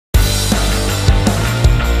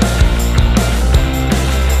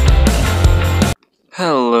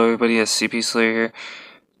Hello everybody, SCP Slayer here,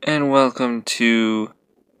 and welcome to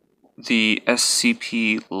the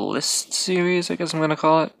SCP list series, I guess I'm going to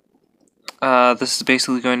call it. This is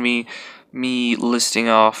basically going to be me listing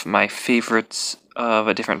off my favorites of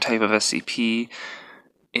a different type of SCP.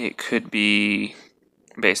 It could be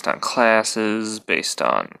based on classes, based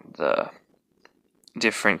on the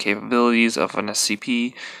different capabilities of an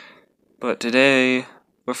SCP, but today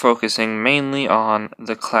we're focusing mainly on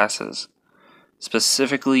the classes.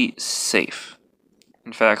 Specifically, safe.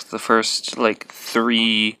 In fact, the first,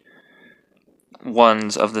 three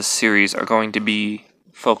ones of this series are going to be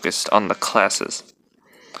focused on the classes.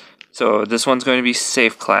 So, this one's going to be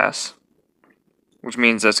safe class, which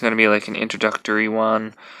means that's going to be like an introductory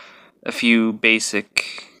one, a few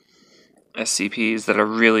basic SCPs that are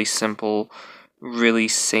really simple, really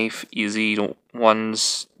safe, easy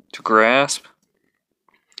ones to grasp.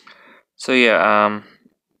 So yeah,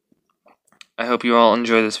 I hope you all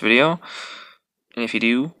enjoy this video, and if you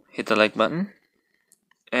do, hit the like button,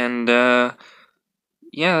 and yeah,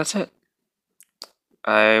 that's it.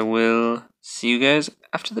 I will see you guys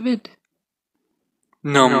after the vid.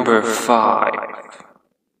 Number 5.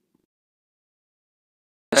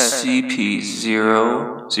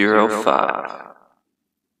 SCP-005.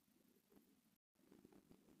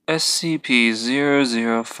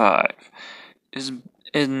 SCP-005 is,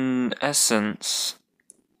 in essence,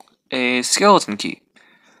 a skeleton key,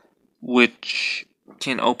 which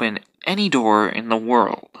can open any door in the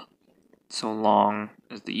world, so long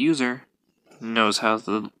as the user knows how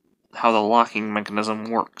the locking mechanism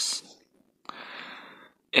works.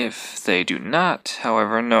 If they do not,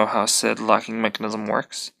 however, know how said locking mechanism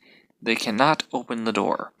works, they cannot open the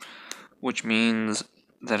door, which means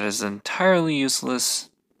that it is entirely useless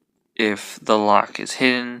if the lock is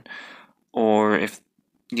hidden or if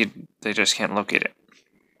they just can't locate it.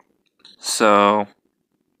 So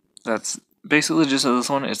that's basically just this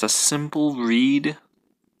one. It's a simple read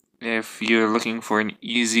if you're looking for an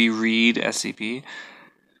easy read SCP.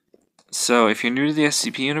 So if you're new to the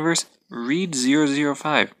SCP universe, read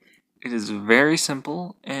 005. It is very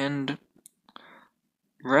simple and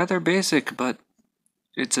rather basic, but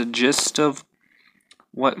it's a gist of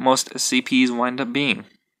what most SCPs wind up being.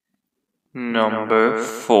 Number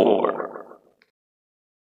 4.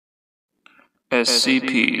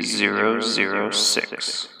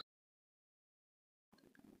 SCP-006.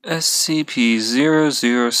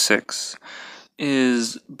 SCP-006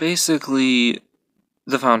 is basically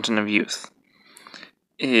the Fountain of Youth.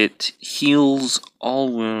 It heals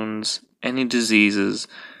all wounds, any diseases,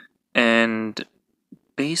 and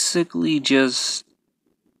basically just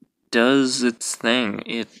does its thing.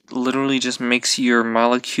 It literally just makes your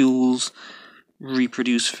molecules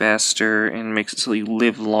reproduce faster and makes it so you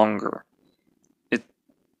live longer.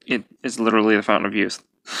 It is literally the Fountain of Youth.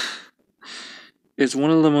 It's one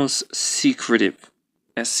of the most secretive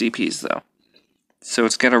SCPs, though. So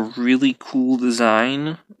it's got a really cool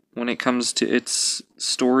design when it comes to its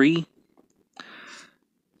story.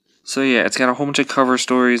 So yeah, it's got a whole bunch of cover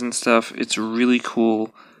stories and stuff. It's really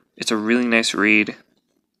cool. It's a really nice read.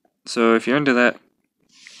 So if you're into that,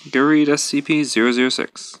 go read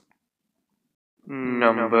SCP-006.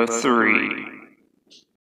 Number 3.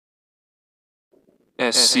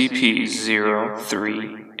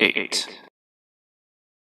 SCP-038.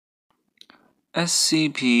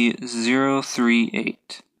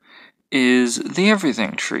 SCP-038 is the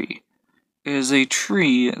Everything Tree. It is a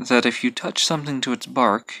tree that if you touch something to its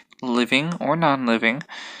bark, living or non-living,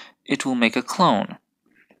 it will make a clone.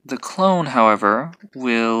 The clone, however,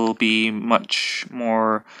 will be much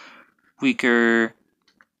more weaker,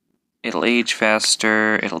 it'll age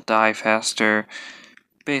faster, it'll die faster.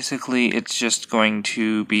 Basically, it's just going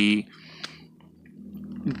to be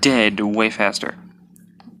dead way faster.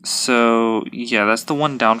 So, yeah, that's the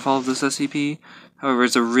one downfall of this SCP. However,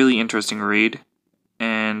 it's a really interesting read,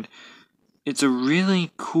 and it's a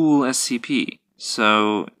really cool SCP.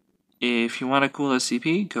 So, if you want a cool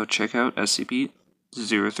SCP, go check out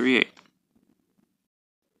SCP-038.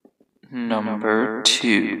 Number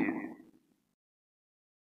 2.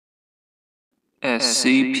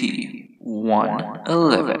 SCP-111.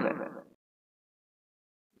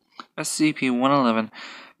 SCP-111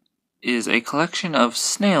 is a collection of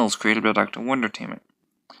snails created by Dr. Wondertainment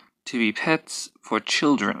to be pets for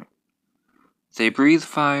children. They breathe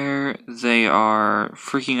fire, they are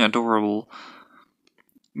freaking adorable.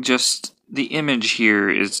 Just, the image here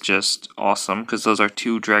is just awesome, because those are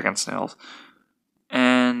 2 dragon snails.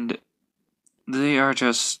 And they are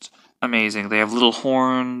just amazing. They have little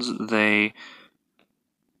horns, they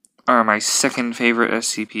are my second favorite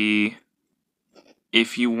SCP.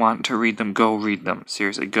 if you want to read them, go read them.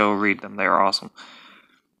 Seriously, go read them. They're awesome.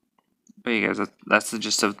 But you guys, that's the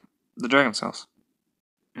gist of the Dragon Cells.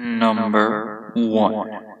 Number 1.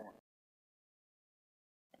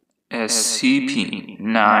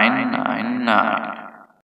 SCP-999.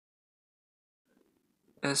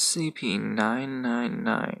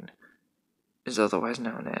 SCP-999 is otherwise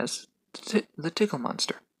known as the Tickle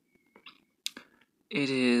Monster. It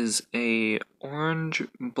is a orange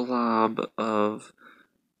blob of,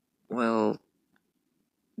 well,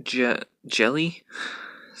 jelly?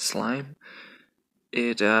 Slime?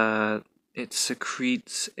 It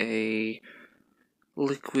secretes a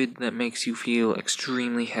liquid that makes you feel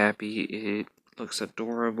extremely happy. It looks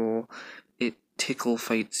adorable. It tickle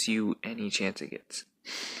fights you any chance it gets.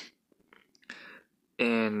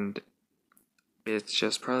 And it's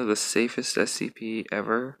just probably the safest SCP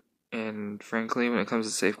ever. And frankly, when it comes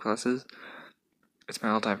to safe classes, it's my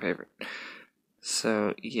all-time favorite.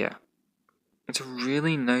 So, yeah. It's a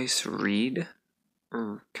really nice read.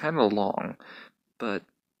 Kind of long, but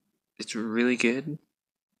it's really good.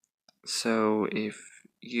 So, if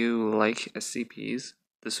you like SCPs,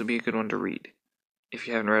 this would be a good one to read. If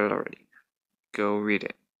you haven't read it already, go read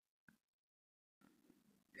it.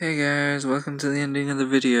 Hey guys, welcome to the ending of the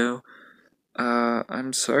video.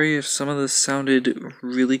 I'm sorry if some of this sounded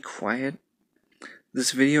really quiet.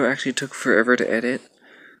 This video actually took forever to edit,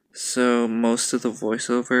 so most of the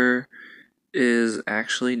voiceover is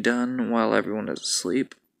actually done while everyone is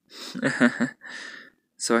asleep.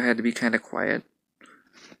 So I had to be kind of quiet.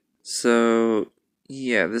 So,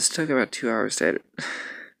 yeah, this took about 2 hours to edit.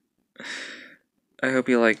 I hope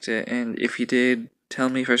you liked it, and if you did, tell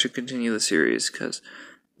me if I should continue the series, because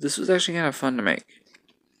this was actually kind of fun to make.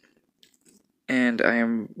 And I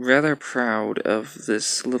am rather proud of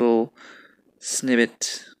this little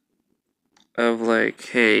snippet of like,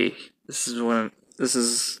 hey, this is an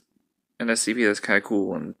SCP that's kind of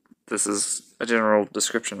cool, and this is a general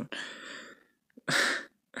description.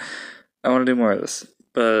 I want to do more of this,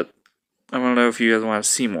 but I want to know if you guys want to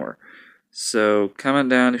see more. So comment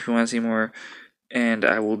down if you want to see more, and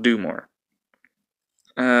I will do more.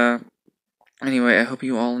 Anyway, I hope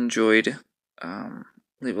you all enjoyed.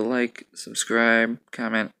 Leave a like, subscribe,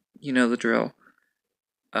 comment, you know the drill.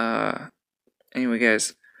 Anyway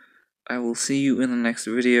guys, I will see you in the next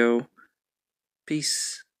video.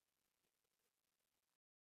 Peace.